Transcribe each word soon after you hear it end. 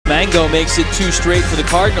Mango makes it 2 straight for the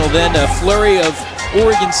Cardinal. Then a flurry of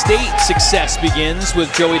Oregon State success begins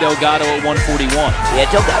with Joey Delgado at 141. Yeah,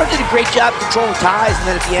 Delgado did a great job controlling ties,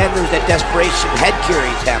 and then at the end there was that desperation head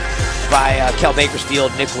carry attempt by Kel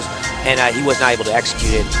Bakersfield Nichols, and he was not able to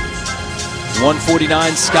execute it. 149,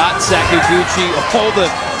 Scott Sakaguchi. All the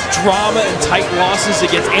drama and tight losses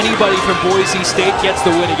against anybody from Boise State gets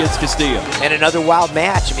the win against Castillo. And another wild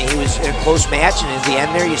match. I mean, he was in a close match, and at the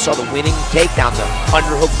end there, you saw the winning takedown, the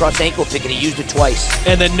underhook cross ankle pick, and he used it twice.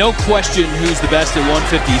 And then no question who's the best at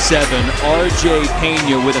 157, R.J.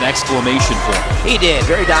 Pena with an exclamation point. He did,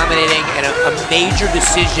 very dominating, and a major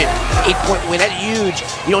decision, 8-point win. That's huge.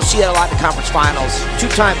 You don't see that a lot in the conference finals.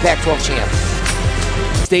 2-time Pac-12 champ.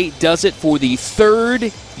 State does it for the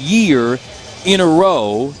 3rd year in a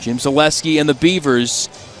row. Jim Zaleski and the Beavers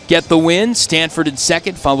get the win. Stanford in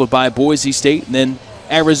 2nd, followed by Boise State, and then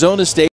Arizona State.